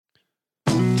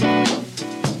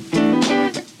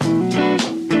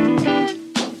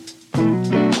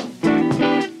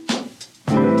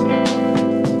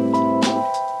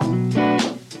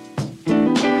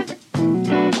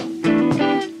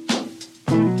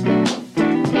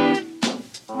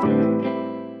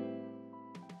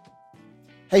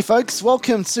Hey folks,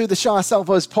 welcome to the Shire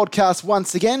Salvos podcast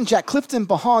once again. Jack Clifton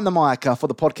behind the mic for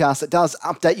the podcast that does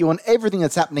update you on everything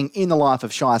that's happening in the life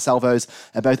of Shire Salvos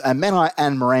at both a Menai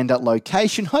and Miranda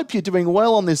location. Hope you're doing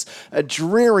well on this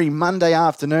dreary Monday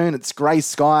afternoon. It's grey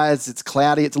skies, it's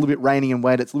cloudy, it's a little bit rainy and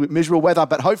wet, it's a little bit miserable weather,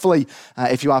 but hopefully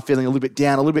if you are feeling a little bit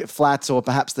down, a little bit flat, or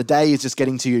perhaps the day is just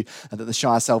getting to you, that the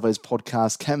Shire Salvos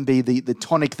podcast can be the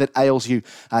tonic that ails you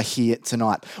here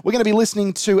tonight. We're going to be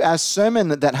listening to our sermon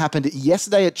that happened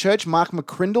yesterday at church. Mark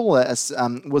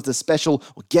McCrindle was the special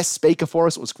guest speaker for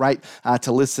us. It was great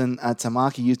to listen to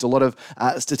Mark. He used a lot of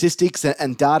statistics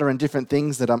and data and different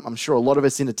things that I'm sure a lot of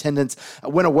us in attendance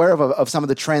weren't aware of some of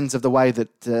the trends of the way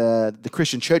that the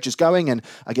Christian church is going, and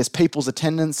I guess people's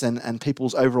attendance and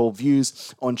people's overall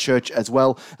views on church as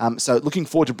well. So looking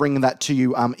forward to bringing that to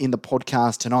you in the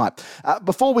podcast tonight.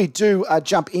 Before we do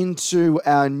jump into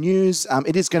our news,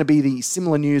 it is going to be the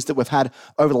similar news that we've had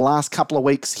over the last couple of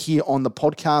weeks here on the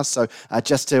podcast. So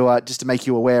just to make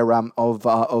you aware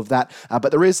of that.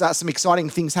 But there is some exciting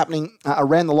things happening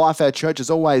around the life of our church. As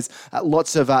always,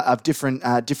 lots of different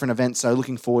events. So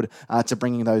looking forward to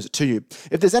bringing those to you.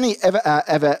 If there's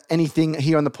ever anything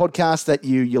here on the podcast that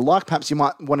you like, perhaps you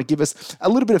might want to give us a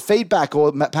little bit of feedback,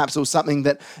 or perhaps it was something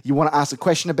that you want to ask a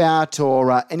question about,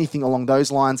 or anything along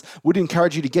those lines. Would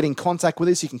encourage you to get in contact with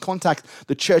us. You can contact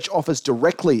the church office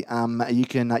directly. You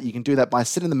can do that by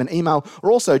sending them an email, or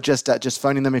also just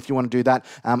phoning them if you want to do that,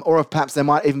 or if perhaps there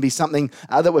might even be something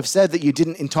that we've said that you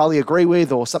didn't entirely agree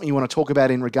with, or something you want to talk about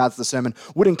in regards to the sermon.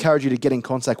 Would encourage you to get in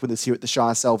contact with us here at the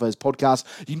Shire Salvos podcast.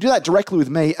 You can do that directly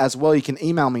with me as well. You can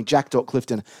email me,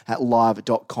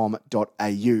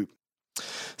 jack.clifton@live.com.au.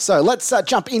 So let's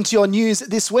jump into your news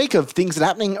this week of things that are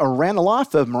happening around the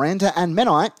life of Miranda and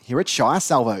Menai here at Shire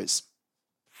Salvos.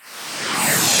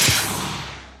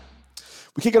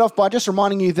 We kick it off by just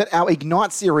reminding you that our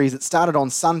Ignite series, it started on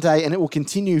Sunday and it will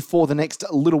continue for the next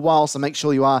little while. So make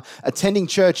sure you are attending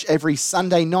church every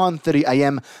Sunday, 9:30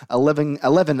 a.m, 11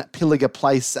 Pilliga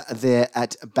Place there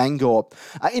at Bangor.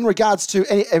 In regards to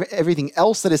everything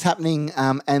else that is happening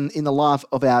and in the life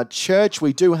of our church,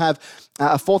 we do have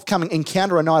a forthcoming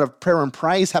Encounter, a night of prayer and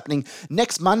praise happening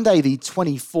next Monday, the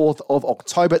 24th of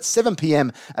October at 7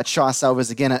 p.m. at Shire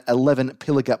Salvos, again at 11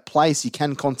 Pilliga Place. You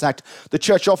can contact the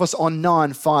church office on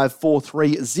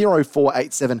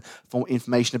 95430487 for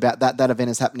information about that. That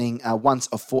event is happening once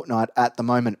a fortnight at the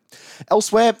moment.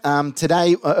 Elsewhere,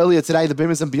 earlier today, the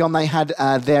Boomers and Beyond, they had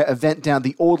their event down at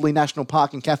the Audley National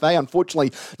Park and Cafe.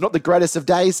 Unfortunately, not the greatest of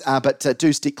days, but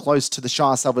do stick close to the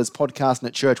Shire Salvos podcast, and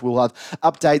at church we'll have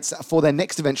updates for their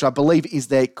next event, which I believe is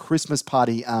their Christmas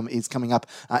party, is coming up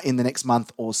in the next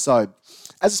month or so.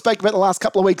 As I spoke about the last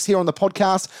couple of weeks here on the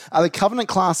podcast, the Covenant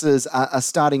classes are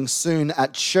starting soon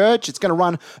at church. It's going to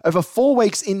run over 4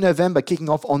 weeks in November, kicking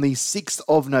off on the 6th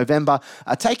of November,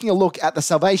 taking a look at the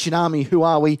Salvation Army, who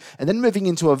are we, and then moving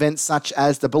into events such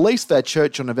as the Beliefs Fair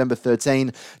Church on November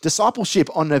 13, Discipleship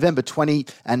on November 20,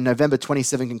 and November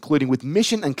 27, concluding with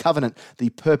Mission and Covenant, the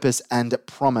Purpose and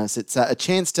Promise. It's a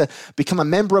chance to become a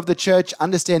member of the church,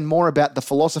 understand more about the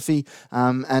philosophy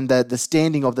and the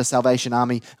standing of the Salvation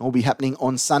Army, and will be happening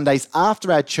on Sundays after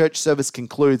our church service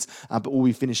concludes, but we'll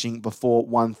be finishing before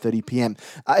 1:30 p.m.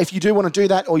 If you do want to do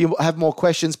that, or you have more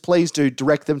questions, please do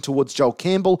direct them towards Joel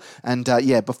Campbell, and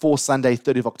before Sunday,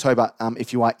 30th of October,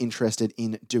 if you are interested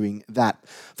in doing that.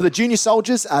 For the junior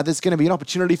soldiers, there's going to be an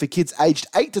opportunity for kids aged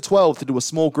 8 to 12 to do a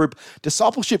small group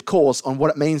discipleship course on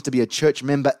what it means to be a church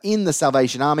member in the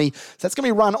Salvation Army. So that's going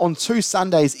to be run on 2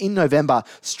 Sundays in November,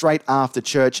 straight after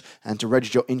church. And to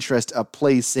register your interest,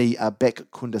 please see Beck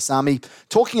Kundasamy.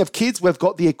 Talking of kids, we've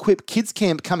got the Equip Kids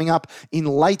Camp coming up in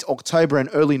late October and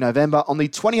early November on the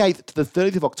 28th to the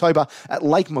 30th of October at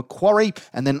Lake Macquarie,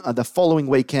 and then the following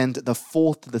weekend, the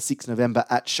 4th to the 6th of November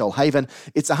at Shoalhaven.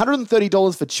 It's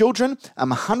 $130 for children,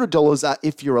 $100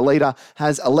 if you're a leader,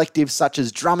 has electives such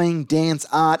as drumming, dance,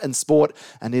 art and sport,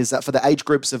 and is for the age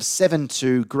groups of 7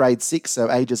 to grade 6, so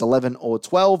ages 11 or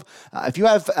 12. If you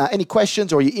have any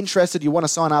questions or you're interested, you want to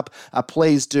sign up,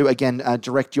 please do, again,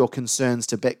 direct your concerns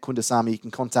to Beck Kundasamy. You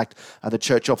can contact the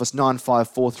church office,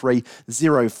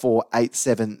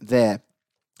 95430487 there.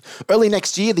 Early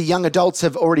next year, the young adults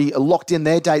have already locked in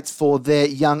their dates for their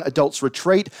young adults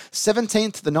retreat,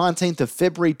 17th to the 19th of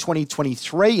February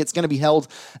 2023. It's going to be held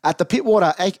at the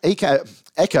Pittwater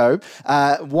Echo,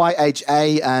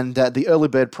 YHA, and the early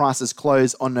bird prices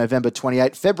close on November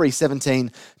 28, February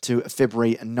 17 to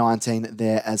February 19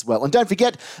 there as well. And don't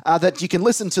forget that you can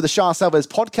listen to the Shire Salvos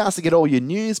podcast to get all your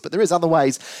news, but there is other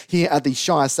ways here at the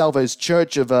Shire Salvos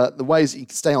Church of the ways you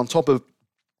can stay on top of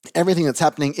everything that's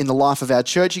happening in the life of our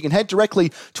church, you can head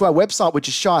directly to our website, which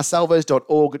is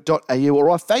shiresalvos.org.au, or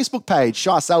our Facebook page,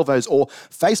 Shire Salvos, or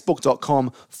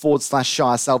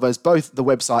facebook.com/Shire Salvos. Both the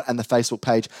website and the Facebook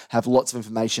page have lots of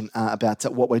information about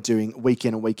what we're doing week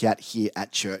in and week out here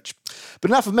at church.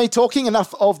 But enough of me talking,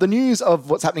 enough of the news of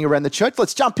what's happening around the church.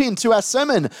 Let's jump into our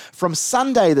sermon from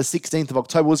Sunday, the 16th of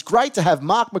October. It was great to have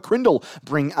Mark McCrindle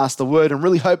bring us the word, and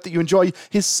really hope that you enjoy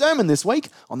his sermon this week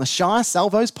on the Shire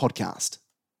Salvos podcast.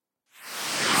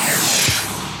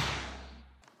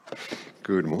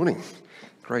 Good morning.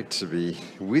 Great to be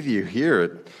with you here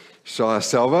at Shire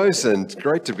Salvos, and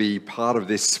great to be part of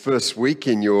this first week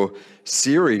in your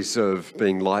series of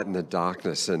being light in the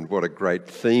darkness, and what a great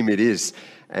theme it is.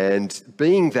 And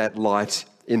being that light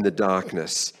in the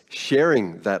darkness,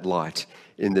 sharing that light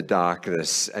in the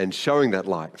darkness and showing that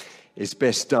light is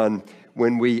best done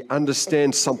when we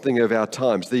understand something of our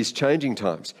times, these changing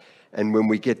times, and when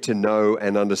we get to know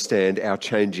and understand our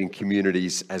changing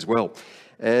communities as well.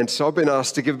 And so I've been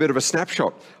asked to give a bit of a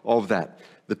snapshot of that,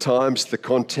 the times, the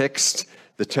context,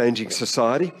 the changing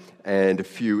society, and a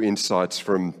few insights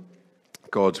from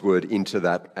God's word into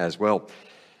that as well.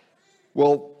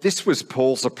 Well, this was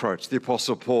Paul's approach, the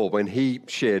Apostle Paul, when he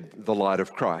shared the light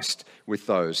of Christ with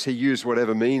those. He used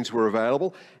whatever means were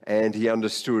available, and he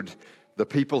understood the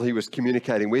people he was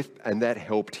communicating with, and that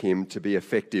helped him to be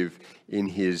effective in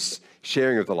his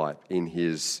sharing of the light, in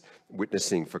his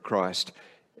witnessing for Christ.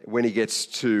 When he gets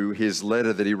to his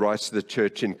letter that he writes to the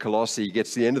church in Colossae, he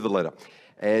gets to the end of the letter,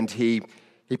 and he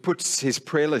puts his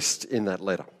prayer list in that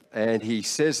letter. And he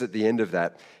says at the end of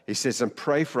that, he says, and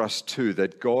pray for us too,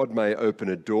 that God may open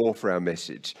a door for our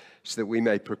message, so that we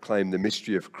may proclaim the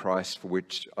mystery of Christ for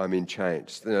which I'm in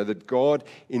chains. You know, that God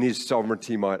in his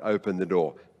sovereignty might open the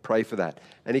door. Pray for that.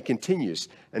 And he continues,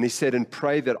 and he said, and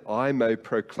pray that I may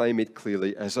proclaim it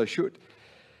clearly as I should.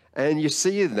 And you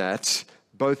see in that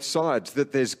both sides,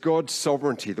 that there's God's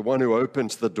sovereignty, the one who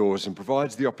opens the doors and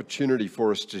provides the opportunity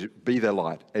for us to be the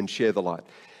light and share the light.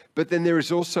 But then there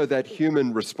is also that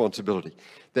human responsibility,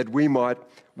 that we might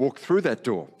walk through that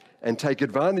door and take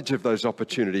advantage of those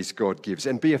opportunities God gives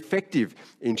and be effective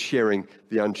in sharing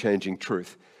the unchanging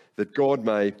truth, that God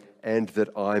may and that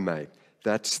I may.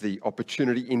 That's the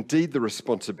opportunity, indeed the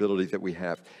responsibility that we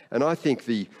have. And I think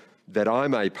the that I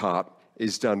may part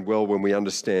is done well when we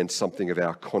understand something of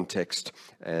our context,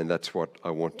 and that's what I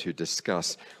want to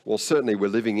discuss. Well, certainly we're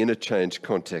living in a changed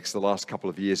context. The last couple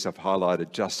of years have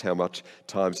highlighted just how much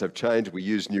times have changed. We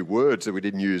use new words that we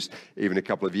didn't use even a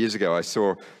couple of years ago. I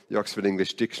saw the Oxford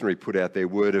English Dictionary put out their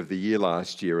word of the year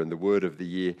last year, and the word of the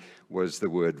year was the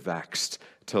word vaxxed.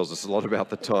 It tells us a lot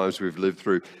about the times we've lived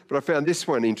through. But I found this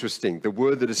one interesting, the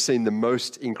word that has seen the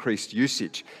most increased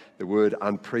usage, the word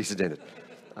unprecedented.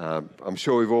 I'm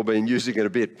sure we've all been using it a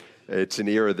bit. It's an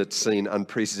era that's seen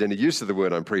unprecedented use of the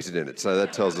word unprecedented. So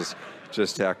that tells us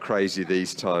just how crazy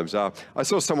these times are. I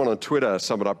saw someone on Twitter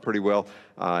sum it up pretty well.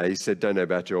 He said, don't know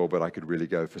about you all, but I could really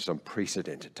go for some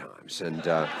precedented times. And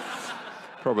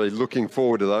probably looking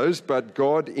forward to those. But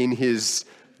God, in his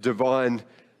divine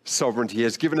sovereignty,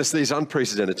 has given us these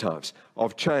unprecedented times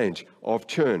of change, of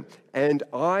churn. And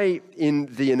in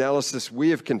the analysis we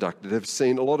have conducted, have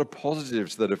seen a lot of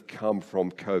positives that have come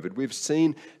from COVID. We've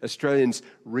seen Australians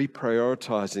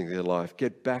reprioritising their life,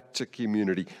 get back to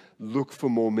community, look for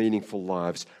more meaningful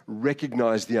lives,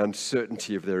 recognise the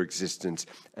uncertainty of their existence,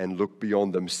 and look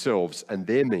beyond themselves and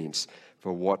their means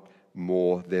for what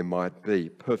more there might be.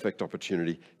 Perfect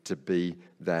opportunity to be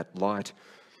that light.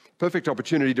 Perfect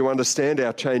opportunity to understand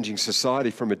our changing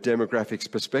society from a demographics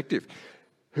perspective.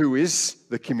 Who is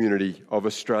the community of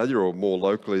Australia, or more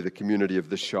locally, the community of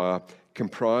the Shire,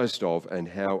 comprised of, and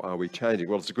how are we changing?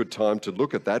 Well, it's a good time to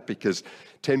look at that, because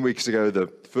 10 weeks ago, the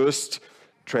first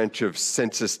tranche of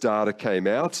census data came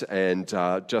out, and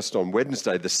just on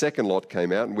Wednesday, the second lot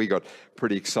came out, and we got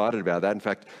pretty excited about that. In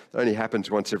fact, it only happens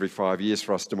once every 5 years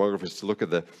for us demographers to look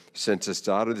at the census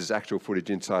data. There's actual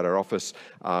footage inside our office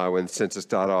when census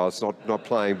data, I was not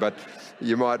playing, but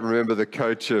you might remember the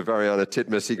coach of Ariana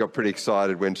Titmus. He got pretty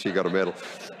excited when she got a medal.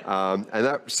 And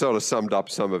that sort of summed up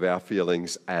some of our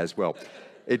feelings as well.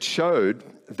 It showed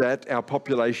that our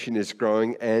population is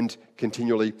growing and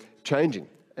continually changing.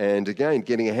 And again,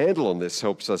 getting a handle on this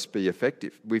helps us be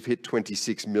effective. We've hit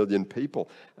 26 million people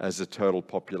as a total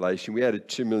population. We added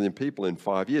 2 million people in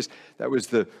 5 years. That was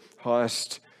the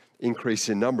highest increase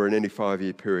in number in any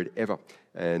 5-year period ever.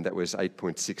 And that was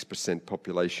 8.6%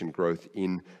 population growth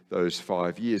in those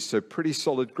 5 years. So pretty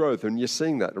solid growth. And you're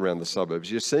seeing that around the suburbs.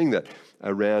 You're seeing that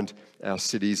around our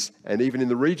cities and even in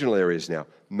the regional areas now.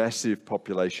 Massive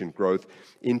population growth,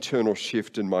 internal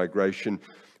shift and migration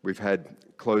We've had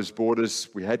closed borders.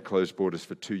 We had closed borders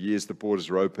for 2 years. The borders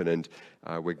are open, and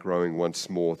we're growing once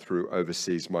more through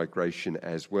overseas migration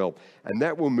as well. And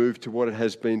that will move to what it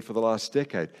has been for the last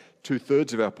decade.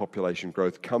 2/3 of our population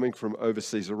growth coming from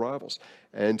overseas arrivals.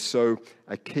 And so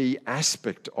a key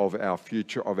aspect of our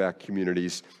future, of our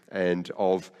communities, and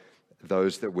of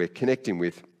those that we're connecting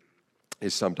with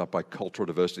is summed up by cultural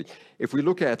diversity. If we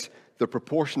look at the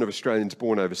proportion of Australians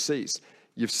born overseas,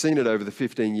 you've seen it over the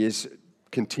 15 years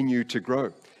continue to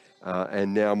grow.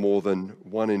 And now more than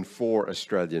 1 in 4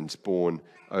 Australians born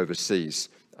overseas.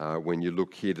 When you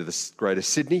look here to the Greater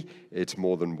Sydney, it's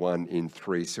more than 1 in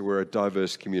 3. So we're a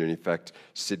diverse community. In fact,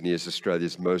 Sydney is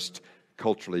Australia's most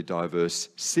culturally diverse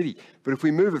city. But if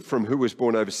we move it from who was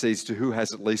born overseas to who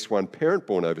has at least one parent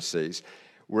born overseas,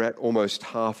 we're at almost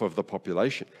half of the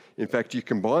population. In fact, you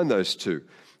combine those two.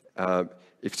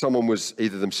 If someone was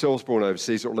either themselves born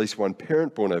overseas or at least one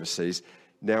parent born overseas,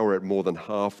 now we're at more than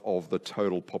half of the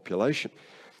total population.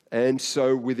 And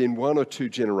so within 1 or 2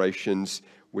 generations,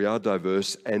 we are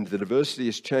diverse, and the diversity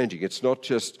is changing. It's not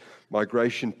just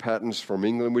migration patterns from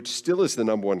England, which still is the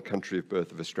 #1 country of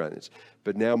birth of Australians,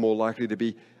 but now more likely to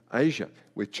be Asia,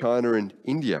 with China and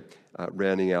India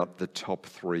rounding out the top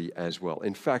 3 as well.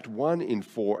 In fact, 1 in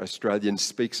 4 Australians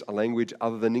speaks a language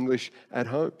other than English at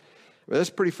home. Well, that's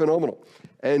pretty phenomenal.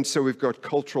 And so we've got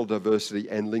cultural diversity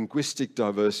and linguistic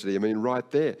diversity. I mean, right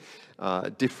there,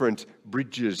 different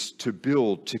bridges to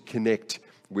build, to connect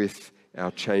with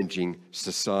our changing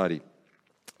society.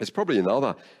 There's probably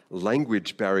another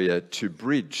language barrier to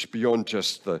bridge beyond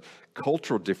just the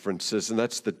cultural differences, and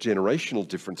that's the generational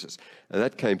differences. And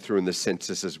that came through in the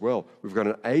census as well. We've got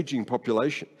an aging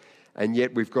population, and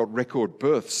yet we've got record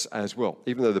births as well.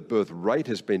 Even though the birth rate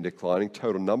has been declining,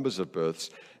 total numbers of births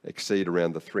exceed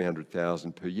around the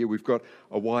 300,000 per year. We've got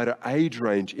a wider age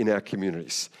range in our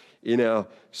communities, in our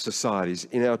societies,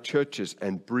 in our churches,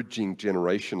 and bridging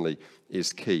generationally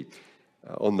is key.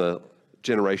 On the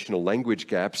generational language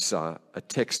gaps, a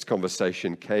text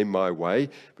conversation came my way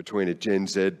between a Gen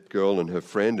Z girl and her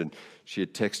friend, and she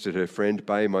had texted her friend,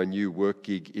 "Bae, my new work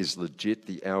gig is legit,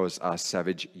 the hours are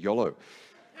savage, YOLO."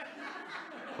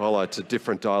 Highlights a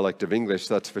different dialect of English,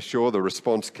 that's for sure. The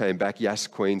response came back, "Yes,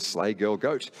 queen, slay, girl,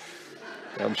 goat."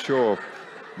 I'm sure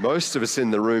most of us in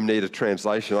the room need a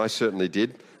translation. I certainly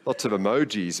did. Lots of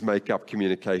emojis make up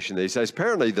communication these days.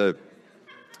 Apparently the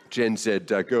Gen Z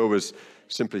girl was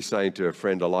simply saying to her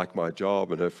friend, "I like my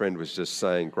job," and her friend was just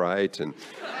saying, "Great." And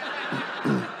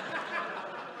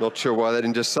not sure why they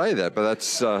didn't just say that, but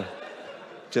that's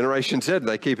Generation Z.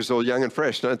 They keep us all young and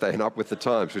fresh, don't they? And up with the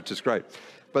times, which is great.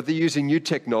 But they're using new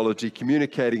technology,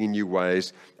 communicating in new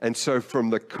ways. And so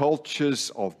from the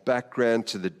cultures of background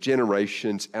to the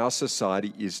generations, our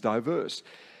society is diverse.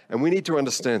 And we need to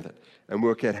understand that and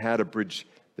work out how to bridge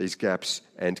these gaps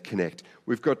and connect.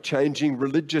 We've got changing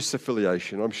religious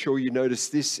affiliation. I'm sure you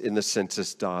noticed this in the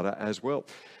census data as well.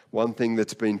 One thing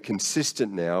that's been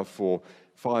consistent now for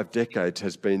 5 decades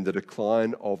has been the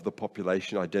decline of the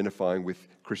population identifying with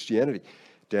Christianity,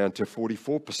 down to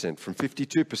 44% from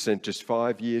 52% just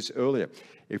 5 years earlier.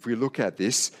 If we look at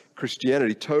this,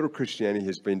 Christianity, total Christianity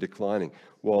has been declining,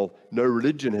 while no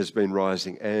religion has been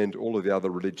rising, and all of the other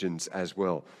religions as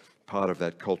well, part of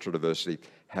that cultural diversity,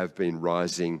 have been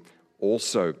rising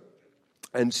also.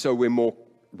 And so we're more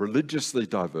religiously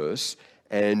diverse,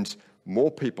 and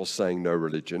more people saying no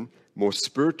religion, more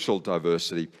spiritual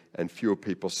diversity, and fewer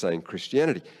people saying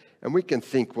Christianity. And we can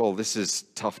think, well, this is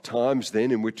tough times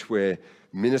then in which we're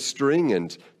ministering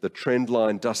and the trend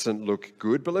line doesn't look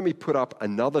good. But let me put up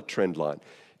another trend line.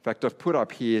 In fact, I've put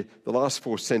up here the last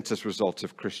 4 census results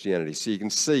of Christianity. So you can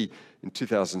see in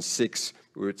 2006,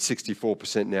 we were at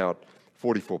 64%, now at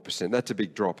 44%. That's a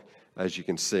big drop, as you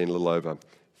can see, in a little over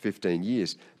 15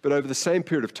 years. But over the same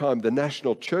period of time, the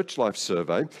National Church Life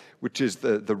Survey, which is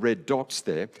the red dots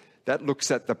there, that looks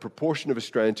at the proportion of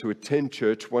Australians who attend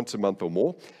church once a month or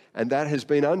more, and that has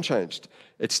been unchanged.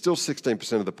 It's still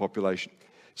 16% of the population.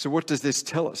 So what does this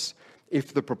tell us?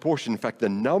 If the proportion, in fact, the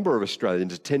number of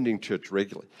Australians attending church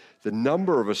regularly, the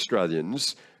number of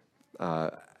Australians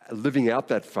living out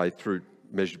that faith through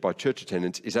measured by church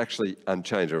attendance is actually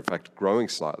unchanged, or in fact growing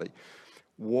slightly.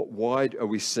 Why are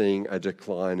we seeing a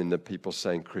decline in the people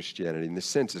saying Christianity in this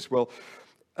census? Well,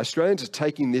 Australians are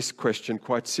taking this question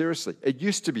quite seriously. It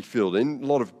used to be filled in. A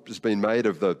lot has been made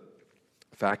of the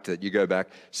fact that you go back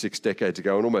 6 decades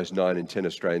ago and almost 9 in 10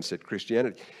 Australians said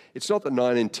Christianity. It's not that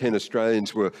 9 in 10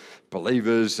 Australians were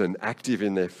believers and active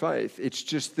in their faith. It's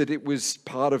just that it was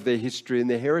part of their history and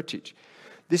their heritage.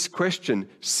 This question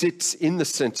sits in the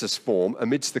census form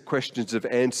amidst the questions of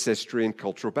ancestry and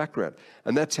cultural background.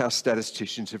 And that's how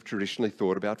statisticians have traditionally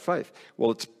thought about faith.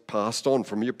 Well, it's passed on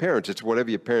from your parents. It's whatever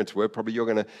your parents were, probably you're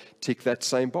going to tick that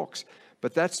same box.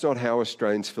 But that's not how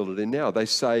Australians fill it in now. They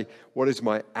say, what is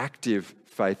my active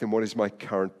faith and what is my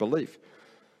current belief?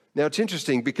 Now, it's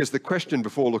interesting because the question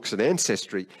before looks at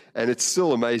ancestry, and it's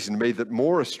still amazing to me that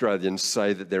more Australians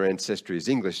say that their ancestry is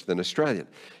English than Australian,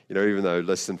 even though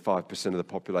less than 5% of the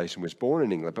population was born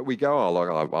in England. But we go,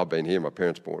 I've been here, my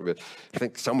parents were born, but I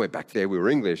think somewhere back there we were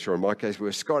English, or in my case we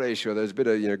were Scottish, or there's a bit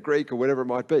of Greek or whatever it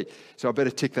might be. So I better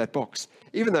tick that box.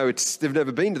 Even though they've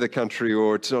never been to the country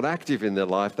or it's not active in their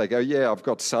life, they go, yeah, I've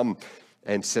got some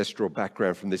ancestral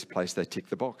background from this place, they tick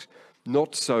the box.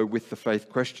 Not so with the faith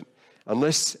question.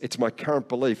 Unless it's my current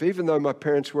belief, even though my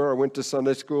parents were, I went to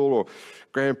Sunday school, or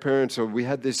grandparents, or we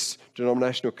had this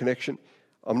denominational connection,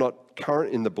 I'm not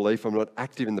current in the belief, I'm not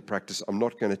active in the practice, I'm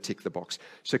not going to tick the box.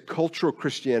 So cultural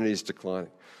Christianity is declining.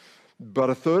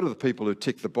 But a third of the people who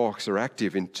tick the box are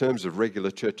active in terms of regular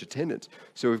church attendance.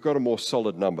 So we've got a more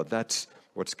solid number. That's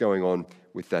what's going on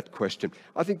with that question.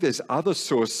 I think there's other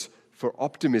source for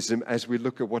optimism as we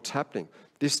look at what's happening.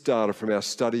 This data from our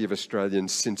study of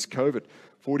Australians since COVID,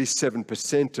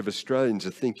 47% of Australians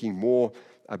are thinking more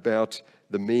about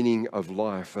the meaning of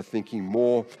life, are thinking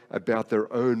more about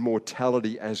their own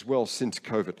mortality as well since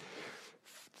COVID.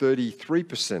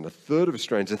 33%, a third of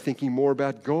Australians, are thinking more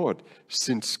about God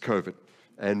since COVID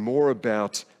and more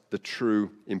about the true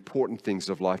important things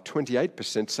of life.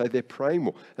 28% say they're praying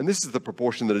more. And this is the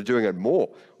proportion that are doing it more.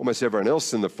 Almost everyone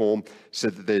else in the form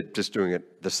said that they're just doing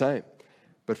it the same.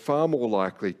 But far more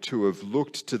likely to have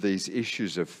looked to these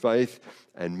issues of faith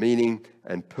and meaning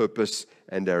and purpose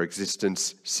and our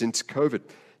existence since COVID.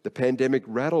 The pandemic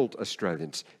rattled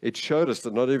Australians. It showed us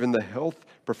that not even the health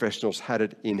professionals had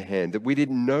it in hand, that we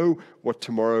didn't know what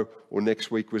tomorrow or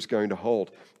next week was going to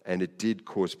hold. And it did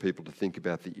cause people to think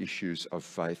about the issues of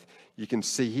faith. You can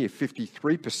see here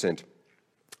 53%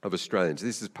 of Australians.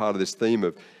 This is part of this theme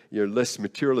of less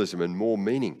materialism and more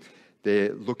meaning.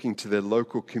 They're looking to their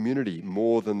local community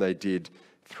more than they did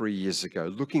 3 years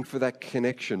ago, looking for that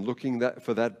connection, looking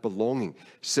for that belonging.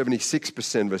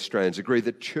 76% of Australians agree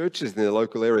that churches in their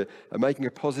local area are making a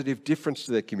positive difference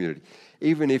to their community.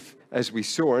 Even if, as we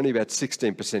saw, only about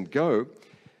 16% go,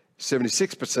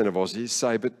 76% of Aussies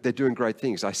say, but they're doing great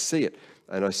things. I see it,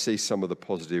 and I see some of the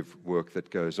positive work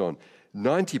that goes on.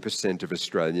 90% of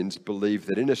Australians believe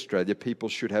that in Australia, people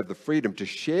should have the freedom to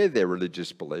share their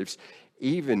religious beliefs,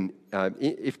 even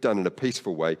if done in a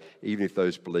peaceful way, even if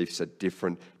those beliefs are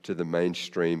different to the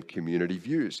mainstream community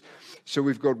views. So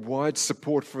we've got wide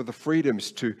support for the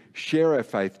freedoms to share our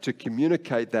faith, to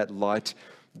communicate that light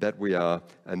that we are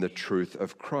and the truth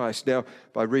of Christ. Now,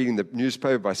 by reading the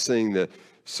newspaper, by seeing the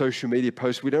social media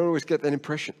posts, we don't always get that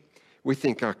impression. We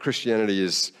think our Christianity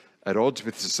is at odds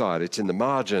with society. It's in the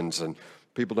margins and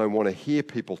people don't want to hear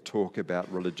people talk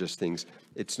about religious things.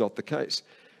 It's not the case.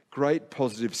 Great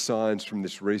positive signs from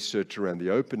this research around the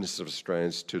openness of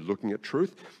Australians to looking at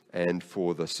truth and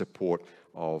for the support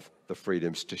of the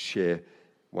freedoms to share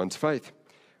one's faith.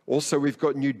 Also, we've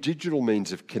got new digital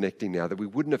means of connecting now that we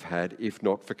wouldn't have had if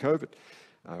not for COVID.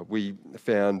 We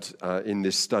found in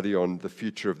this study on the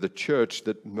future of the church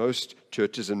that most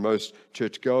churches and most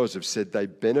churchgoers have said they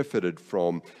benefited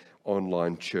from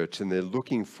online church, and they're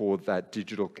looking for that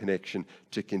digital connection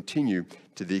to continue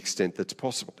to the extent that's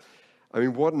possible. I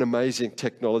mean, what an amazing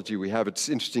technology we have. It's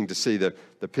interesting to see the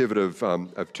pivot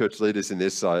of church leaders in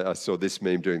this. I saw this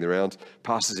meme doing the rounds.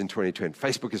 Pastors in 2020.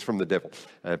 Facebook is from the devil.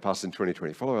 Pastors in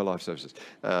 2020. Follow our life services.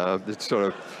 It's sort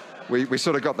of, we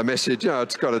sort of got the message.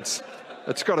 It's got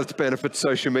its benefits.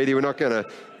 Social media. We're not going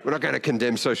to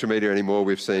condemn social media anymore.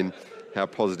 We've seen how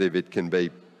positive it can be.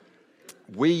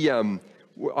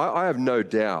 I have no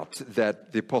doubt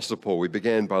that the Apostle Paul, we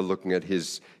began by looking at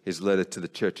his letter to the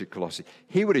church at Colossae.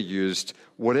 He would have used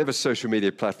whatever social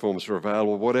media platforms are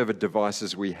available, whatever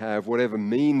devices we have, whatever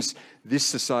means this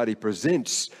society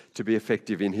presents to be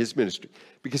effective in his ministry.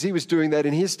 Because he was doing that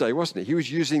in his day, wasn't he? He was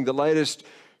using the latest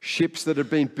ships that had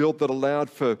been built that allowed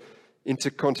for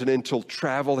intercontinental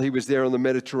travel. He was there on the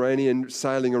Mediterranean,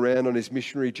 sailing around on his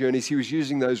missionary journeys. He was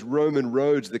using those Roman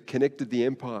roads that connected the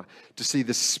empire to see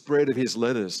the spread of his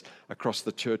letters across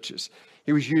the churches.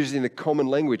 He was using the common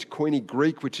language, Koine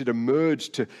Greek, which had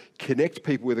emerged to connect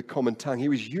people with a common tongue. He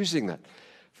was using that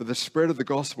for the spread of the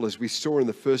gospel, as we saw in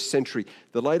the first century.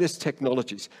 The latest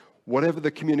technologies, whatever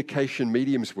the communication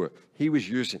mediums were, he was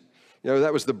using.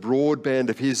 That was the broadband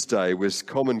of his day, was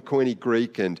Common Koine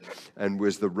Greek and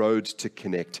was the roads to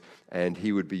connect. And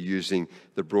he would be using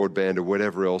the broadband or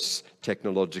whatever else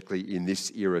technologically in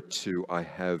this era too, I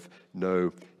have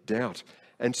no doubt.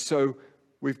 And so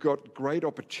we've got great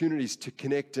opportunities to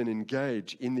connect and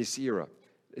engage in this era.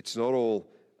 It's not all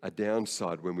a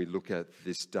downside when we look at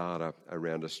this data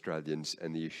around Australians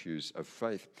and the issues of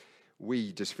faith.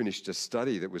 We just finished a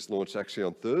study that was launched actually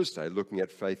on Thursday looking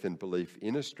at faith and belief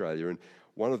in Australia. And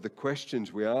one of the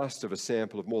questions we asked of a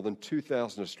sample of more than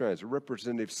 2,000 Australians, a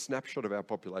representative snapshot of our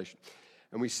population,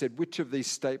 and we said, which of these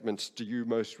statements do you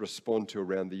most respond to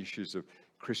around the issues of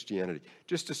Christianity?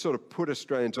 Just to sort of put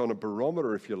Australians on a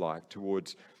barometer, if you like,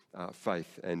 towards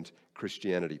faith and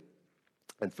Christianity.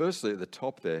 And firstly, at the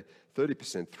top there,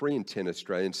 30%, 3 in 10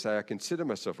 Australians say, I consider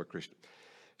myself a Christian.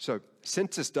 So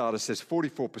census data says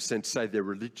 44% say their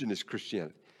religion is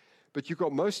Christianity. But you've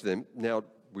got most of them, now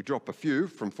we drop a few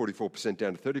from 44%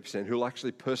 down to 30%, who'll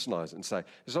actually personalise it and say,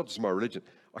 it's not just my religion,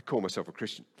 I call myself a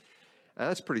Christian. And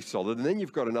that's pretty solid. And then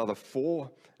you've got another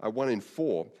 1 in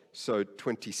 4, so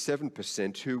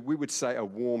 27%, who we would say are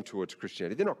warm towards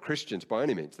Christianity. They're not Christians by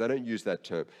any means. They don't use that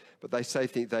term. But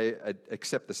they they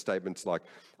accept the statements like,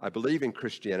 I believe in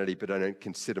Christianity, but I don't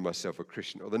consider myself a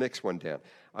Christian. Or the next one down,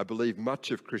 I believe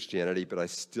much of Christianity, but I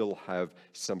still have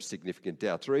some significant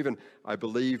doubts. Or even, I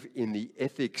believe in the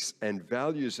ethics and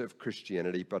values of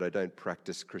Christianity, but I don't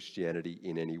practice Christianity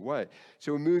in any way.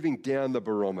 So we're moving down the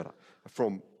barometer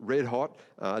from red hot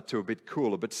to a bit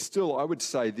cooler. But still, I would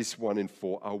say this 1 in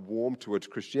 4 are warm towards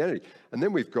Christianity. And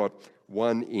then we've got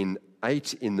 1 in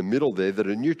 8 in the middle there that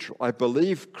are neutral. I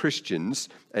believe Christians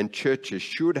and churches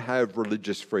should have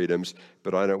religious freedoms,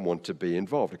 but I don't want to be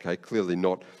involved. Okay, clearly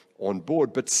not on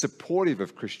board, but supportive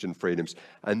of Christian freedoms.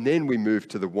 And then we move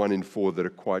to the 1 in 4 that are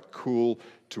quite cool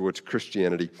towards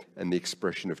Christianity and the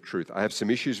expression of truth. I have some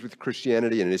issues with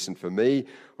Christianity and it isn't for me,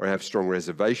 or I have strong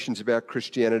reservations about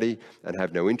Christianity and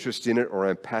have no interest in it, or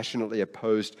I'm passionately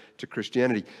opposed to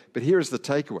Christianity. But here is the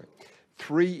takeaway.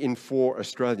 3 in 4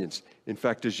 Australians, in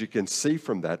fact, as you can see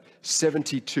from that,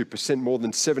 72%, more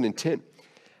than 7 in 10,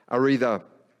 are either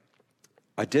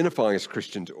identifying as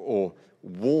Christians or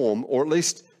warm, or at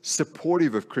least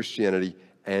supportive of Christianity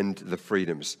and the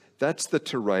freedoms. That's the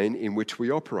terrain in which we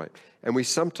operate. And we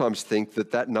sometimes think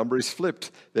that that number is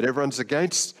flipped, that everyone's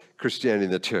against Christianity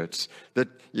in the church, that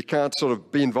you can't sort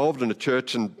of be involved in a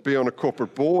church and be on a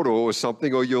corporate board or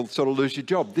something, or you'll sort of lose your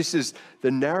job. This is the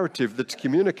narrative that's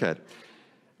communicated.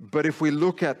 But if we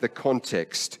look at the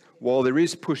context, while there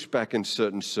is pushback in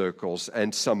certain circles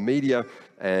and some media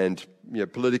and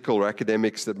political or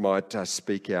academics that might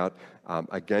speak out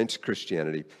against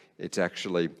Christianity, it's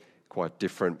actually quite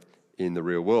different in the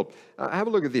real world. Have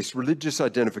a look at this, religious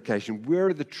identification. Where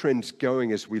are the trends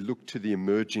going as we look to the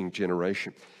emerging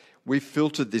generation? We've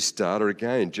filtered this data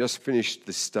again, just finished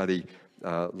this study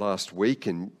last week,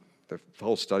 and the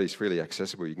whole study is fairly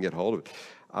accessible, you can get hold of it.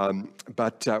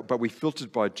 But we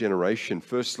filtered by generation.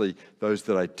 Firstly, those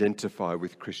that identify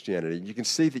with Christianity. You can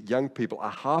see that young people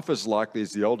are half as likely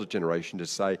as the older generation to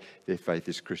say their faith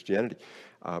is Christianity.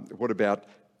 What about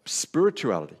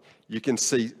spirituality? You can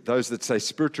see those that say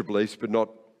spiritual beliefs but not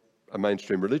a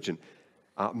mainstream religion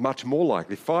are much more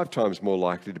likely, 5 times more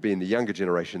likely to be in the younger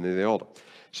generation than the older.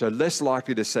 So less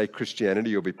likely to say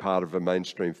Christianity or be part of a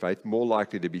mainstream faith, more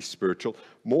likely to be spiritual,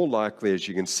 more likely, as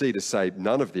you can see, to say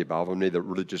none of the above, or neither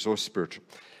religious or spiritual,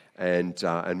 and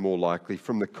more likely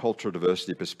from the cultural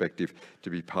diversity perspective to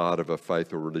be part of a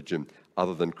faith or religion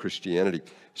other than Christianity.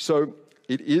 So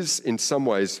it is in some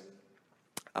ways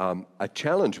a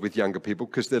challenge with younger people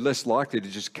because they're less likely to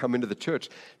just come into the church.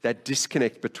 That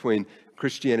disconnect between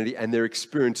Christianity and their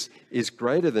experience is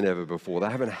greater than ever before. They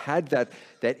haven't had that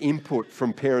input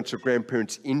from parents or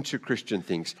grandparents into Christian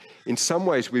things. In some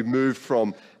ways, we've moved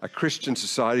from a Christian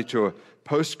society to a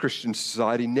post-Christian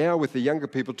society, now with the younger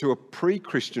people to a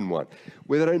pre-Christian one,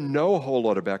 where they don't know a whole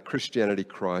lot about Christianity,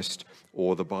 Christ,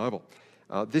 or the Bible.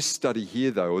 This study here,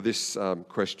 though, or this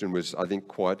question was, I think,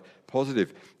 quite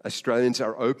positive. Australians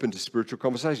are open to spiritual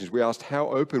conversations. We asked, how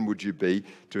open would you be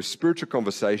to a spiritual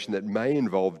conversation that may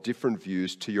involve different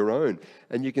views to your own?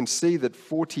 And you can see that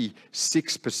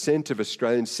 46% of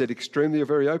Australians said extremely or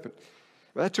very open.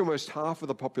 Well, that's almost half of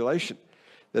the population,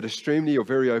 that extremely or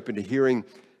very open to hearing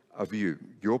a view,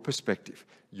 your perspective,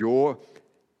 your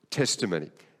testimony,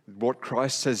 what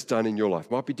Christ has done in your life.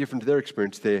 Might be different to their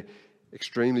experience. They're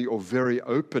extremely or very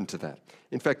open to that.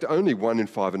 In fact, only 1 in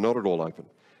 5 are not at all open.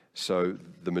 So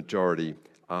the majority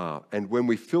are. And when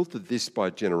we filtered this by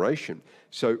generation,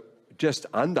 so just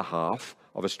under half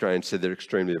of Australians said they're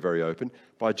extremely or very open.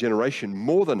 By generation,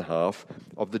 more than half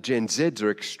of the Gen Zs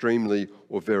are extremely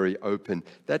or very open.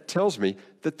 That tells me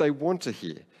that they want to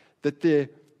hear, that they're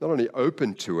not only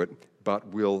open to it, but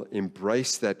will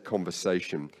embrace that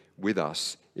conversation with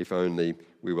us if only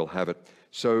we will have it.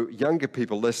 So younger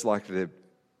people less likely to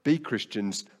be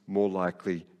Christians, more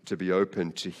likely to be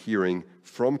open to hearing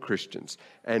from Christians.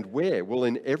 And where? Well,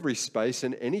 in every space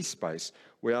and any space,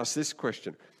 we ask this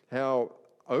question: how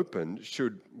open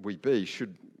should we be?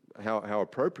 How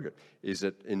appropriate is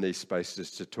it in these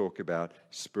spaces to talk about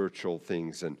spiritual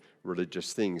things and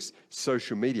religious things?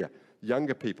 Social media,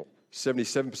 younger people,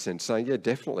 77% saying, yeah,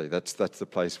 definitely, that's the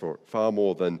place for it, far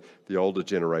more than the older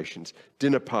generations.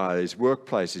 Dinner parties,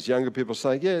 workplaces, younger people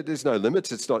saying, yeah, there's no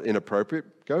limits, it's not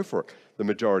inappropriate, go for it, the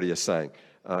majority are saying,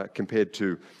 compared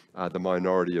to the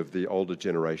minority of the older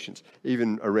generations.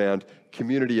 Even around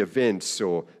community events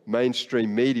or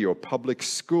mainstream media or public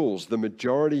schools, the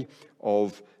majority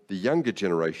of the younger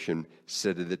generation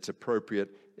said that it's appropriate,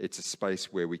 it's a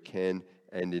space where we can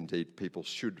and indeed people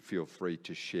should feel free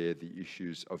to share the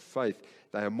issues of faith.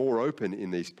 They are more open in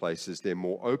these places, they're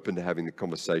more open to having the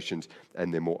conversations,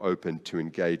 and they're more open to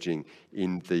engaging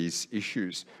in these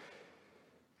issues.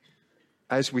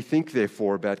 As we think,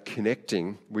 therefore, about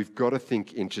connecting, we've got to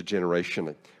think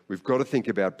intergenerationally. We've got to think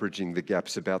about bridging the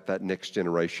gaps, about that next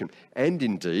generation, and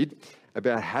indeed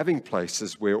about having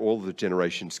places where all the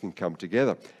generations can come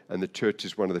together. And the church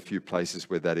is one of the few places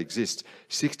where that exists.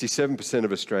 67%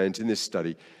 of Australians in this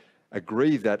study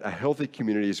agree that a healthy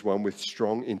community is one with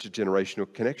strong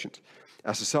intergenerational connections.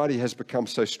 Our society has become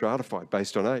so stratified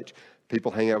based on age.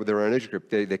 People hang out with their own age group.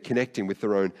 They're connecting with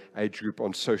their own age group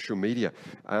on social media.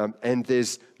 And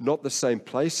there's not the same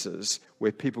places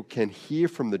where people can hear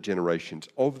from the generations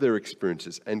of their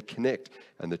experiences and connect.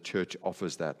 And the church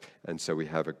offers that. And so we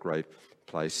have a great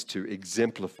place to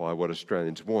exemplify what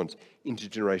Australians want: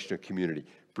 intergenerational community,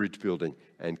 bridge building,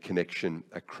 and connection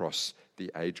across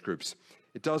the age groups.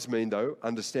 It does mean, though,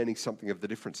 understanding something of the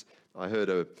difference.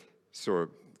 I saw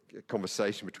a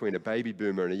conversation between a baby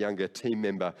boomer and a younger team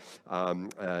member.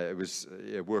 It was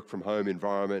a work from home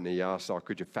environment, and he asked,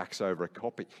 could you fax over a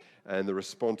copy? And the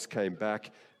response came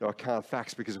back, no, I can't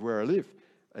fax because of where I live.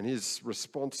 And his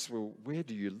response, well, where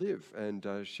do you live? And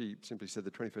she simply said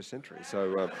the 21st century.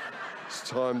 So it's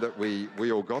time that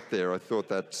we all got there. I thought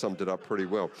that summed it up pretty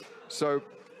well. So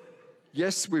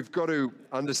yes, we've got to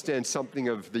understand something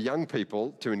of the young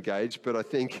people to engage, but I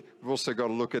think we've also got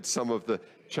to look at some of the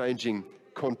changing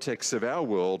contexts of our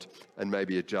world and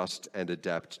maybe adjust and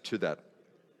adapt to that.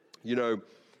 You know,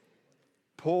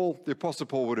 the Apostle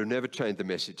Paul would have never changed the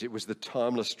message. It was the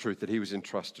timeless truth that he was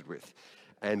entrusted with,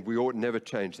 and we ought never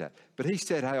change that. But he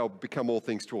said, hey, I'll become all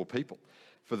things to all people.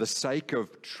 For the sake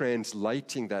of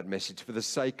translating that message, for the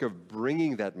sake of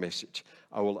bringing that message,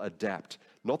 I will adapt.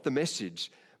 Not the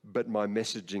message, but my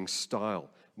messaging style,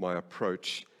 my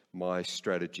approach, my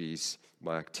strategies,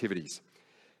 my activities.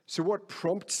 So what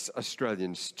prompts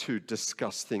Australians to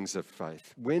discuss things of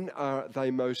faith? When are they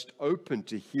most open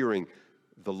to hearing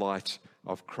the light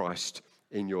of Christ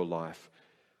in your life?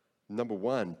 Number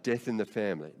one, death in the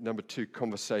family. Number two,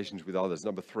 conversations with others.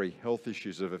 Number three, health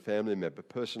issues of a family member,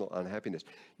 personal unhappiness.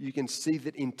 You can see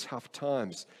that in tough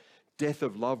times, death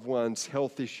of loved ones,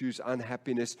 health issues,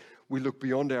 unhappiness, we look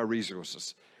beyond our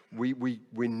resources. We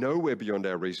know we're beyond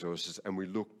our resources, and we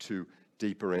look to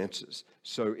deeper answers.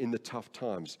 So in the tough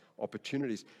times,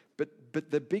 opportunities. But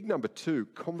the big number two,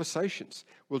 conversations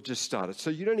will just start it.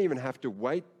 So you don't even have to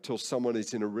wait till someone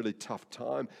is in a really tough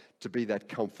time to be that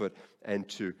comfort and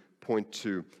to point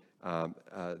to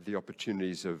the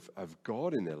opportunities of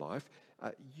God in their life.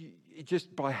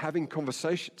 Just by having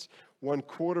conversations.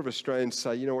 1/4 of Australians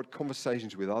say, you know what,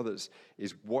 conversations with others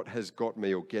is what has got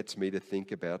me or gets me to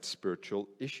think about spiritual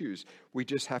issues. We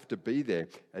just have to be there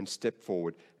and step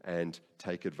forward and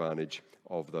take advantage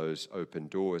of those open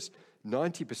doors.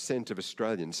 90% of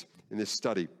Australians in this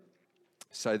study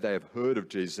say they have heard of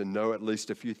Jesus and know at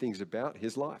least a few things about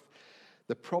his life.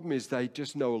 The problem is they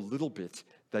just know a little bit.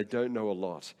 They don't know a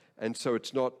lot. And so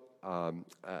it's not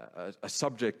a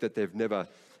subject that they've never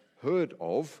heard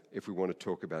of, if we want to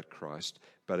talk about Christ,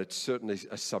 but it's certainly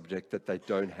a subject that they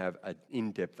don't have an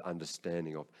in-depth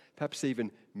understanding of, perhaps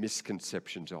even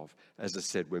misconceptions of. As I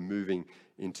said, we're moving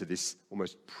into this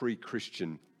almost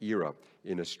pre-Christian era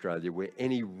in Australia, where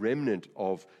any remnant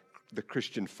of the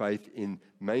Christian faith in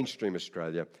mainstream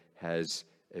Australia has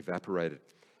evaporated.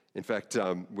 In fact,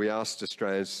 we asked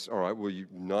Australians, all right, well,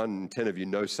 9 in 10 of you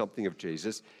know something of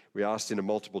Jesus. We asked in a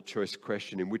multiple choice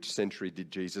question, in which century did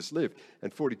Jesus live?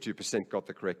 And 42% got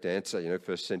the correct answer,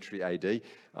 first century AD.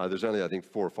 There's only, I think,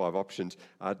 4 or 5 options.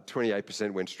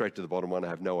 28% went straight to the bottom one. I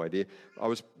have no idea. I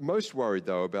was most worried,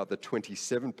 though, about the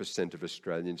 27% of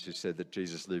Australians who said that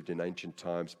Jesus lived in ancient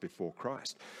times before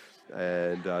Christ.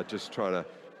 And just trying to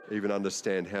even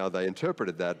understand how they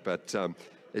interpreted that. But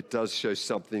it does show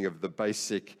something of the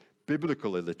basic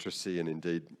biblical illiteracy and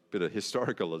indeed a bit of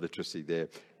historical illiteracy there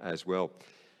as well.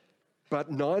 But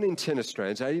 9 in 10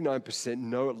 Australians, 89%,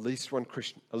 know at least one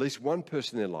Christian, at least one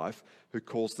person in their life who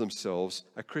calls themselves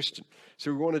a Christian.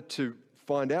 So we wanted to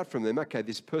find out from them, okay,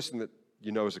 this person that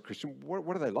you know as a Christian,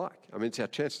 what are they like? I mean, it's our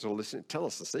chance to listen. Tell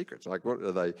us the secrets. Like, what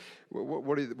are they?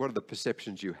 What are the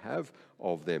perceptions you have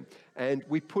of them? And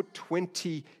we put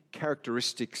 20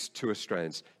 characteristics to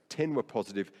Australians. 10 were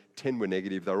positive, 10 were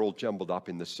negative. They're all jumbled up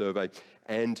in the survey.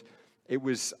 And it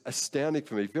was astounding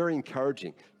for me, very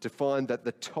encouraging to find that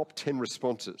the top 10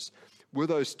 responses were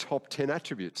those top 10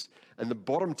 attributes. And the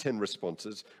bottom 10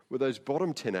 responses were those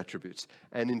bottom 10 attributes,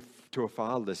 and to a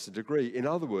far lesser degree. In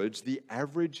other words, the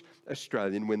average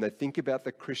Australian, when they think about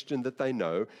the Christian that they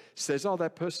know, says, oh,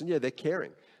 that person, yeah, they're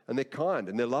caring, and they're kind,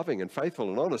 and they're loving, and faithful,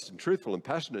 and honest, and truthful, and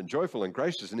passionate, and joyful, and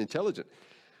gracious, and intelligent.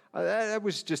 That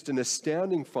was just an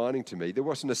astounding finding to me. There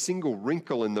wasn't a single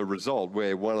wrinkle in the result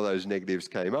where one of those negatives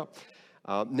came up.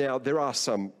 Now, there are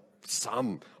some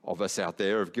of us out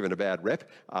there have given a bad rep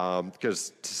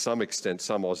because to some extent,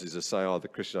 some Aussies are saying, oh, the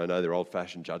Christian I know, they're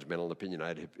old-fashioned, judgmental,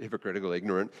 opinionated, hypocritical,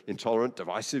 ignorant, intolerant,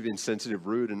 divisive, insensitive,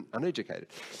 rude, and uneducated.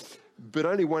 But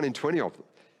only 1 in 20 of them.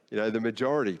 The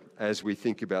majority, as we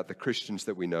think about the Christians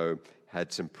that we know,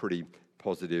 had some pretty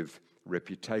positive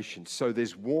reputation. So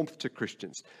there's warmth to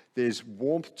Christians, there's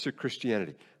warmth to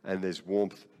Christianity, and there's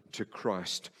warmth to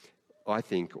Christ. I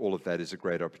think all of that is a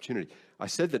great opportunity. I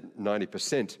said that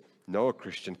 90% know a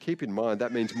Christian. Keep in mind,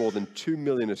 that means more than 2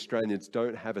 million Australians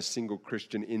don't have a single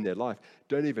Christian in their life,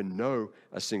 don't even know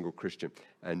a single Christian.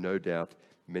 And no doubt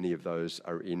many of those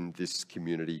are in this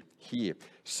community here.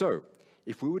 So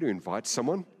if we were to invite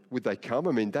someone, would they come?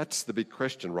 I mean, that's the big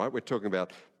question, right? We're talking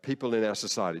about people in our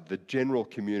society, the general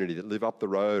community that live up the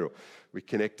road, or we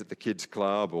connect at the kids'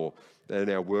 club, or in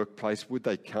our workplace. Would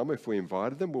they come if we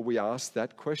invited them? Well, we asked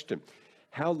that question.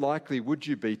 How likely would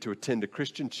you be to attend a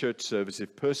Christian church service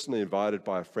if personally invited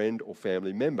by a friend or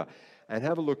family member? And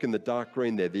have a look in the dark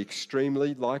green there, the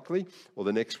extremely likely, or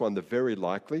the next one, the very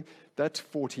likely. That's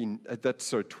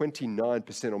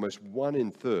 29%, almost 1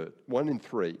 in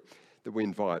 3 that we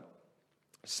invite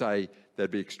say they'd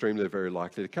be extremely, very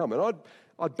likely to come. And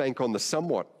I'd bank on the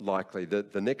somewhat likely,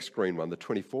 the next green one, the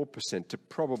 24%, to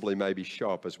probably maybe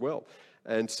show up as well.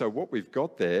 And so what we've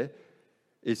got there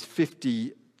is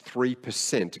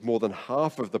 53%, more than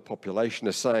half of the population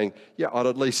are saying, yeah, I'd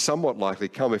at least somewhat likely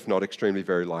come, if not extremely,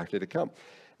 very likely to come.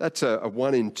 That's a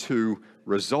 1 in 2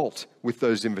 result with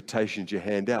those invitations you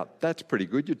hand out. That's pretty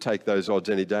good. You'd take those odds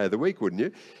any day of the week, wouldn't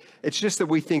you? It's just that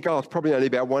we think, it's probably only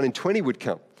about 1 in 20 would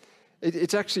come.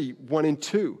 It's actually 1 in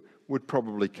 2 would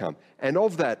probably come. And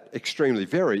of that extremely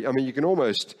very, you can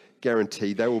almost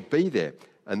guarantee they will be there.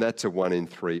 And that's a 1 in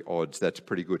 3 odds. That's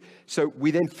pretty good. So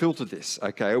we then filtered this,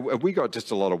 okay? We got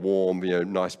just a lot of warm,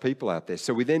 nice people out there.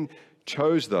 So we then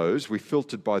chose those. We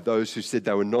filtered by those who said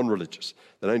they were non-religious.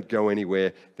 They don't go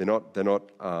anywhere. They're not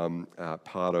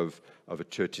part of a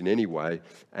church in any way.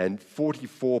 And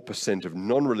 44% of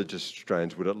non-religious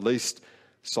Australians would at least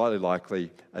slightly likely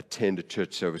attend a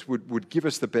church service, would give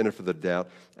us the benefit of the doubt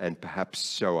and perhaps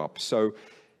show up. So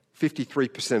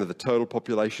 53% of the total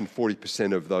population,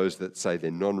 40% of those that say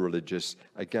they're non-religious.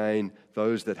 Again,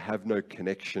 those that have no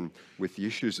connection with the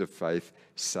issues of faith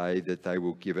say that they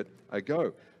will give it a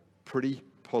go. Pretty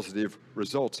positive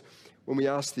results. When we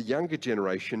ask the younger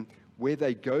generation where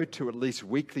they go to at least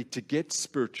weekly to get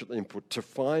spiritual input, to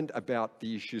find about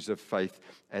the issues of faith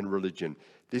and religion,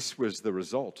 this was the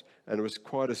result, and it was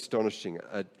quite astonishing.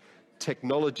 A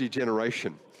technology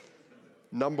generation.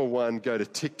 Number 1, go to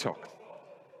TikTok.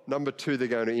 Number 2, they're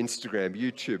going to Instagram,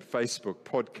 YouTube, Facebook,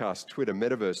 podcast, Twitter,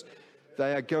 Metaverse.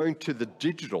 They are going to the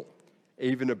digital,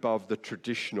 even above the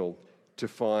traditional, to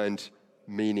find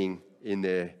meaning in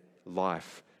their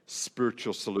life,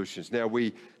 spiritual solutions. Now,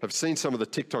 we have seen some of the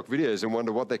TikTok videos and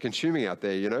wonder what they're consuming out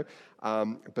there,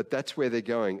 but that's where they're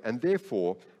going. And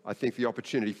therefore, I think the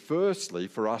opportunity, firstly,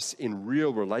 for us in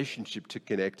real relationship to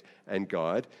connect and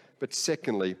guide, but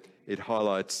secondly, it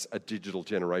highlights a digital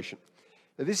generation.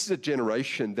 Now, this is a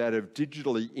generation that have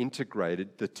digitally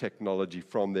integrated the technology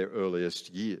from their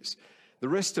earliest years. The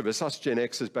rest of us Gen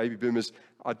Xers, baby boomers,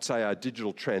 I'd say are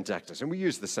digital transactors, and we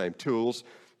use the same tools,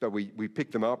 but we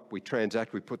pick them up, we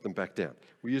transact, we put them back down.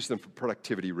 We use them for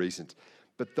productivity reasons.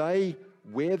 but they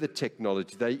wear the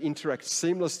technology. They interact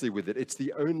seamlessly with it. It's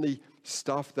the only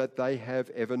stuff that they have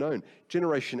ever known.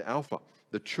 Generation Alpha,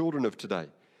 the children of today,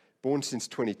 born since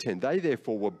 2010. They,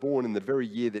 therefore, were born in the very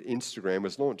year that Instagram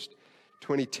was launched.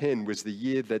 2010 was the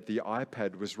year that the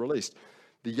iPad was released.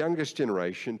 The youngest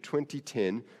generation,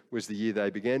 2010, was the year they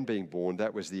began being born.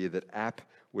 That was the year that app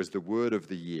was the word of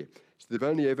the year. So they've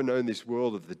only ever known this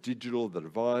world of the digital, the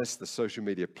device, the social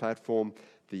media platform,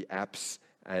 the apps,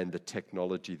 and the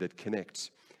technology that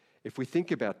connects. If we think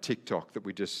about TikTok that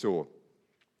we just saw,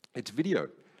 it's video,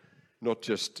 not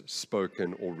just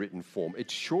spoken or written form.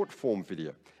 It's short form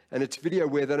video. And it's video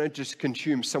where they don't just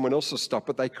consume someone else's stuff,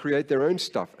 but they create their own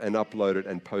stuff and upload it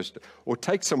and post it. Or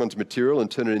take someone's material and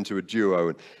turn it into a duo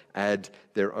and add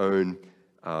their own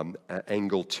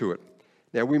angle to it.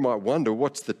 Now, we might wonder,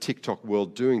 what's the TikTok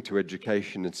world doing to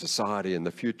education and society in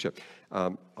the future?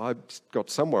 I've got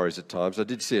some worries at times. I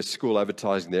did see a school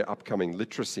advertising their upcoming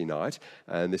literacy night,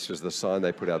 and this was the sign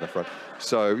they put out the front.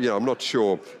 So, I'm not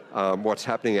sure what's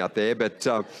happening out there, but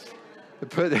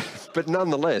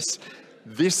nonetheless,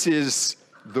 this is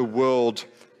the world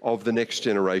of the next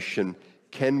generation.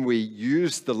 Can we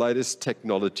use the latest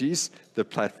technologies, the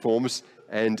platforms,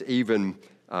 and even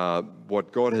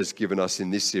what God has given us in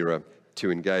this era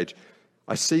to engage?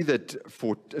 I see that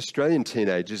for Australian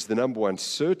teenagers, the number one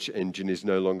search engine is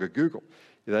no longer Google.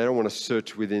 They don't want to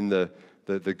search within the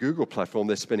Google platform.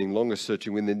 They're spending longer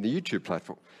searching within the YouTube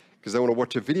platform because they want to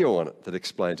watch a video on it that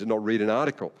explains it, not read an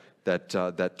article that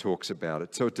talks about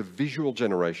it. So it's a visual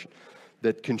generation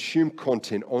that consume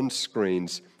content on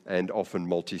screens and often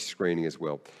multi-screening as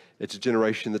well. It's a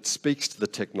generation that speaks to the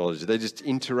technology. They just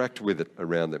interact with it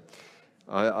around them.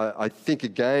 I think,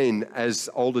 again, as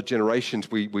older generations,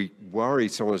 we worry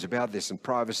sometimes about this and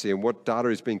privacy and what data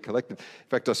is being collected. In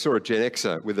fact, I saw a Gen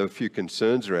Xer with a few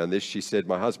concerns around this. She said,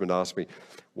 my husband asked me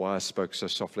why I spoke so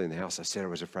softly in the house. I said I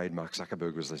was afraid Mark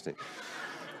Zuckerberg was listening.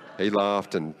 He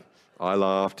laughed and I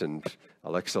laughed and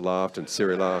Alexa laughed and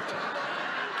Siri laughed.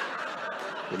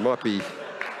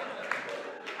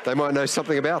 They might know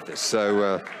something about this,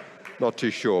 so not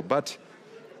too sure. But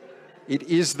it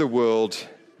is the world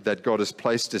that God has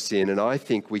placed us in, and I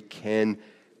think we can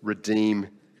redeem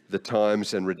the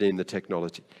times and redeem the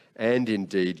technology, and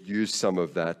indeed use some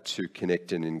of that to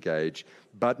connect and engage.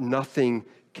 But nothing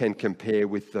can compare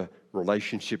with the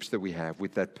relationships that we have,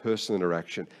 with that personal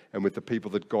interaction, and with the people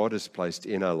that God has placed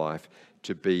in our life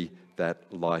to be that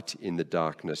light in the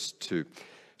darkness too.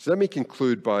 So let me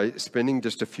conclude by spending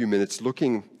just a few minutes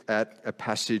looking at a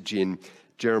passage in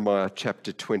Jeremiah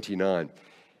chapter 29.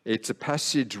 It's a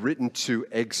passage written to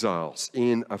exiles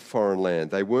in a foreign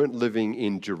land. They weren't living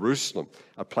in Jerusalem,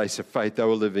 a place of faith. They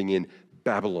were living in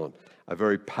Babylon, a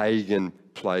very pagan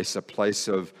place, a place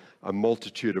of a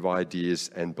multitude of ideas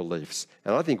and beliefs.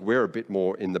 And I think we're a bit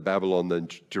more in the Babylon than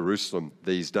Jerusalem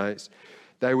these days.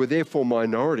 They were therefore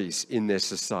minorities in their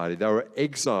society. They were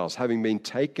exiles, having been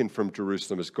taken from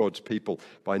Jerusalem as God's people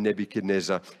by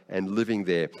Nebuchadnezzar and living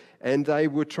there. And they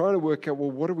were trying to work out,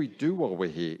 well, what do we do while we're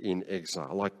here in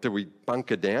exile? Like, do we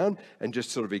bunker down and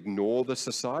just sort of ignore the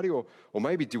society? Or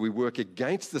maybe do we work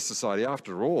against the society?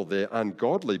 After all, they're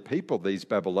ungodly people, these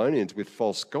Babylonians with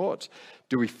false gods.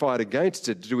 Do we fight against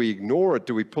it? Do we ignore it?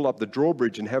 Do we pull up the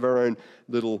drawbridge and have our own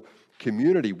little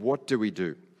community? What do we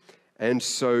do? And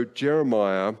so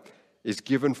Jeremiah is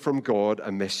given from God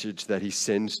a message that he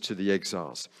sends to the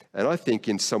exiles. And I think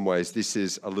in some ways this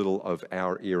is a little of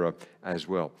our era as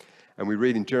well. And we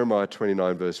read in Jeremiah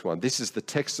 29 verse 1, this is the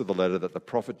text of the letter that the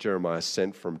prophet Jeremiah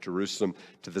sent from Jerusalem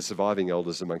to the surviving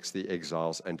elders amongst the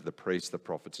exiles and to the priests, the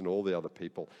prophets, and all the other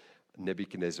people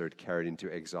Nebuchadnezzar had carried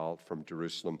into exile from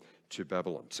Jerusalem to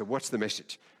Babylon. So what's the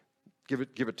message? Give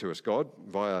it to us, God,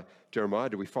 via Jeremiah.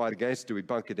 Do we fight against it? Do we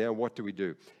bunker down? What do we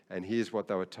do? And here's what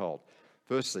they were told.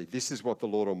 Firstly, this is what the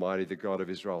Lord Almighty, the God of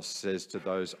Israel, says to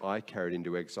those I carried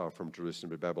into exile from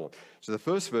Jerusalem to Babylon. So the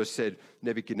first verse said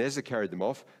Nebuchadnezzar carried them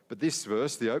off, but this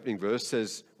verse, the opening verse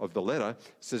says of the letter,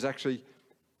 says actually,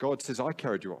 God says I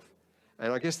carried you off.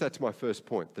 And I guess that's my first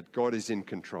point, that God is in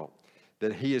control,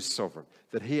 that he is sovereign,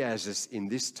 that he has us in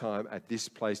this time, at this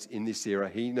place, in this era.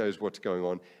 He knows what's going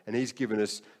on, and he's given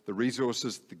us the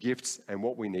resources, the gifts, and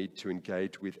what we need to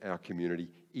engage with our community,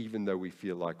 even though we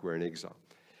feel like we're in exile.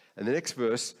 And the next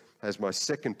verse has my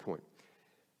second point.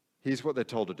 Here's what they're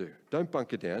told to do. Don't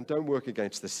bunker down. Don't work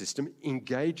against the system.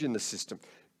 Engage in the system.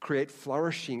 Create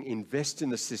flourishing, invest in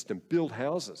the system, build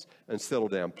houses and settle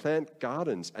down, plant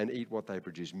gardens and eat what they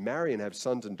produce, marry and have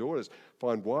sons and daughters,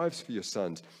 find wives for your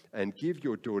sons and give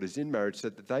your daughters in marriage so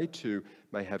that they too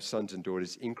may have sons and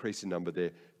daughters, increase in number there,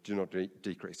 do not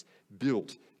decrease.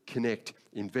 Build, connect,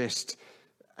 invest,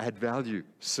 add value,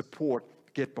 support,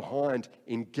 get behind,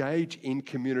 engage in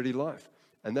community life.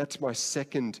 And that's my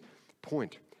second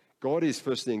point. God is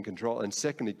firstly in control, and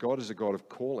secondly, God is a God of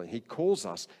calling. He calls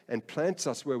us and plants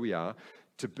us where we are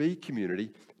to be community,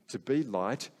 to be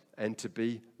light, and to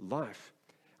be life.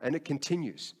 And it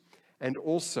continues. And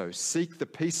also seek the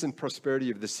peace and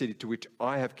prosperity of the city to which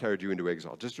I have carried you into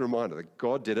exile. Just a reminder that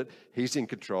God did it. He's in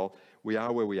control. We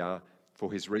are where we are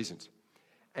for his reasons.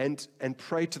 And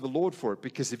pray to the Lord for it,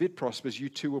 because if it prospers, you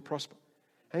too will prosper.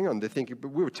 Hang on, they're thinking, but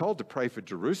we were told to pray for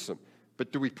Jerusalem.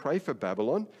 But do we pray for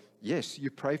Babylon? Yes, you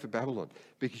pray for Babylon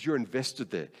because you're invested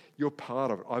there. You're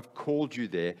part of it. I've called you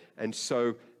there. And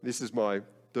so this is my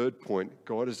third point.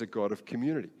 God is a God of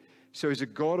community. So he's a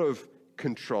God of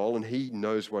control, and he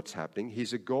knows what's happening.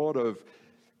 He's a God of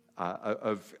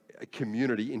a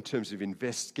community in terms of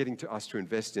getting to us to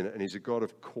invest in it. And he's a God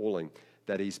of calling,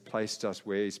 that he's placed us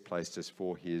where he's placed us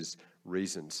for his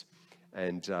reasons.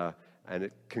 And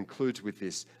it concludes with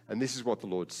this. And this is what the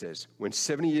Lord says. When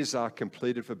 70 years are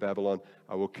completed for Babylon,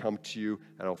 I will come to you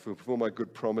and I'll fulfill my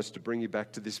good promise to bring you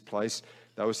back to this place.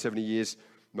 That was 70 years.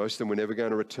 Most of them were never going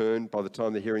to return by the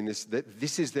time they're hearing this.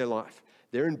 This is their life.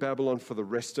 They're in Babylon for the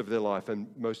rest of their life and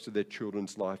most of their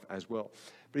children's life as well.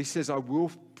 But he says, I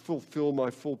will fulfill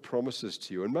my full promises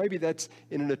to you. And maybe that's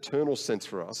in an eternal sense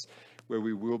for us, where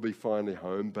we will be finally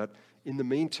home. But in the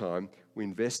meantime, we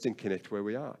invest and connect where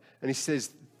we are. And he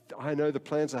says, I know the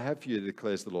plans I have for you,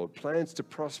 declares the Lord, plans to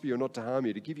prosper you, not to harm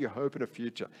you, to give you hope and a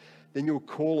future. Then you'll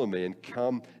call on me and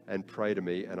come and pray to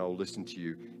me, and I'll listen to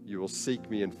you. You will seek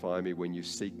me and find me when you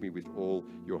seek me with all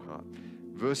your heart.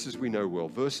 Verses we know well,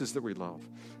 verses that we love,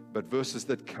 but verses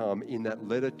that come in that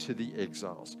letter to the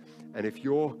exiles. And if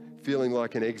you're feeling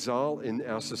like an exile in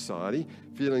our society,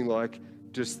 feeling like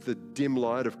just the dim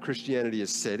light of Christianity is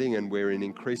setting and we're in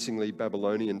increasingly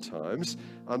Babylonian times,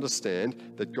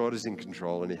 understand that God is in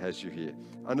control and he has you here.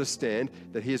 Understand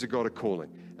that he is a God of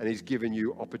calling and he's given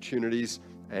you opportunities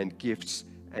and gifts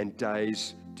and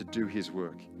days to do his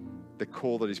work, the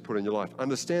call that he's put in your life.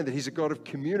 Understand that he's a God of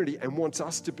community and wants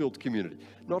us to build community,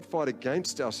 not fight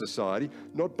against our society,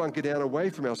 not bunker down away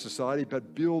from our society,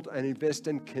 but build and invest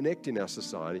and connect in our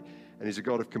society. And he's a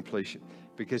God of completion,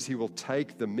 because he will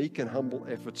take the meek and humble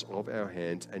efforts of our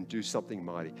hands and do something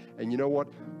mighty. And you know what?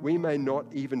 We may not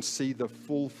even see the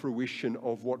full fruition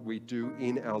of what we do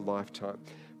in our lifetime,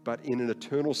 but in an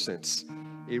eternal sense,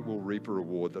 it will reap a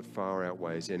reward that far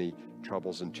outweighs any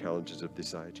troubles and challenges of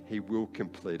this age. He will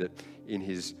complete it in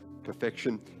his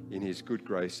perfection, in his good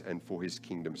grace, and for his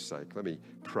kingdom's sake. Let me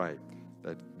pray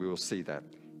that we will see that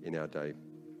in our day.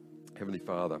 Heavenly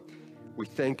Father, we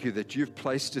thank you that you've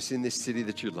placed us in this city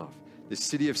that you love, this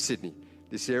city of Sydney,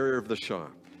 this area of the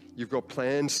Shire. You've got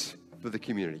plans for the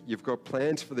community. You've got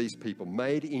plans for these people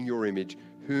made in your image,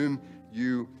 whom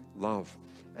you love.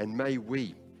 And may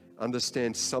we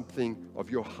understand something of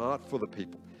your heart for the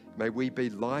people. May we be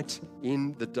light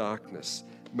in the darkness.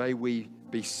 May we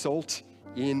be salt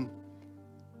in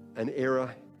an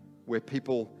era where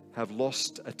people have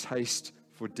lost a taste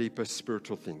for deeper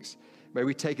spiritual things. May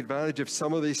we take advantage of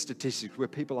some of these statistics where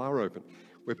people are open,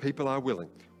 where people are willing,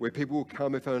 where people will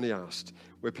come if only asked,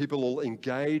 where people will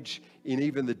engage in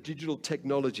even the digital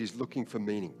technologies looking for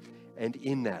meaning. And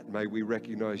in that, may we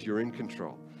recognize you're in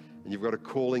control and you've got a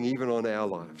calling even on our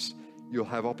lives. You'll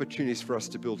have opportunities for us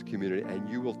to build community, and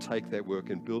you will take that work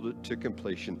and build it to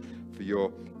completion for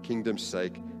your kingdom's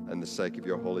sake and the sake of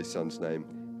your Holy Son's name.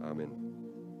 Amen.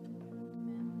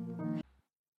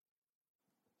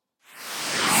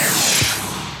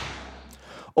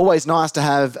 Always nice to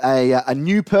have a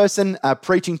new person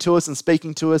preaching to us and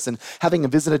speaking to us and having a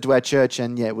visitor to our church.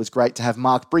 And yeah, it was great to have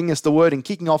Mark bring us the word and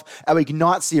kicking off our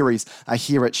Ignite series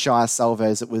here at Shire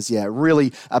Salvos. It was,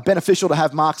 really beneficial to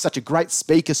have Mark, such a great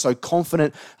speaker, so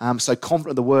confident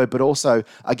of the word, but also,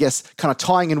 I guess, kind of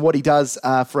tying in what he does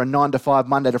for a 9-to-5,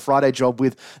 Monday to Friday job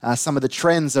with some of the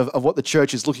trends of what the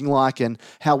church is looking like and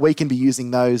how we can be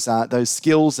using those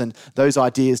skills and those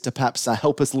ideas to perhaps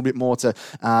help us a little bit more to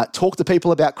talk to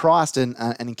people about Christ and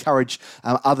encourage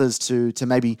others to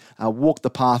maybe walk the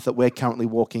path that we're currently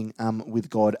walking with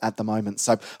God at the moment.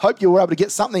 So hope you were able to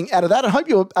get something out of that. I hope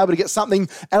you were able to get something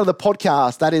out of the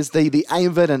podcast. That is the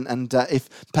aim of it. And if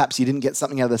perhaps you didn't get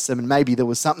something out of the sermon, maybe there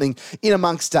was something in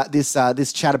amongst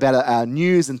this chat about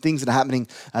news and things that are happening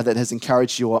that has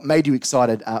encouraged you or made you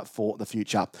excited for the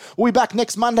future. We'll be back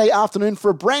next Monday afternoon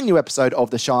for a brand new episode of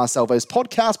the Shire Salvos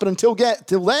podcast. But until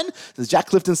then, this is Jack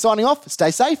Clifton signing off.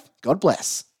 Stay safe. God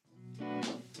bless.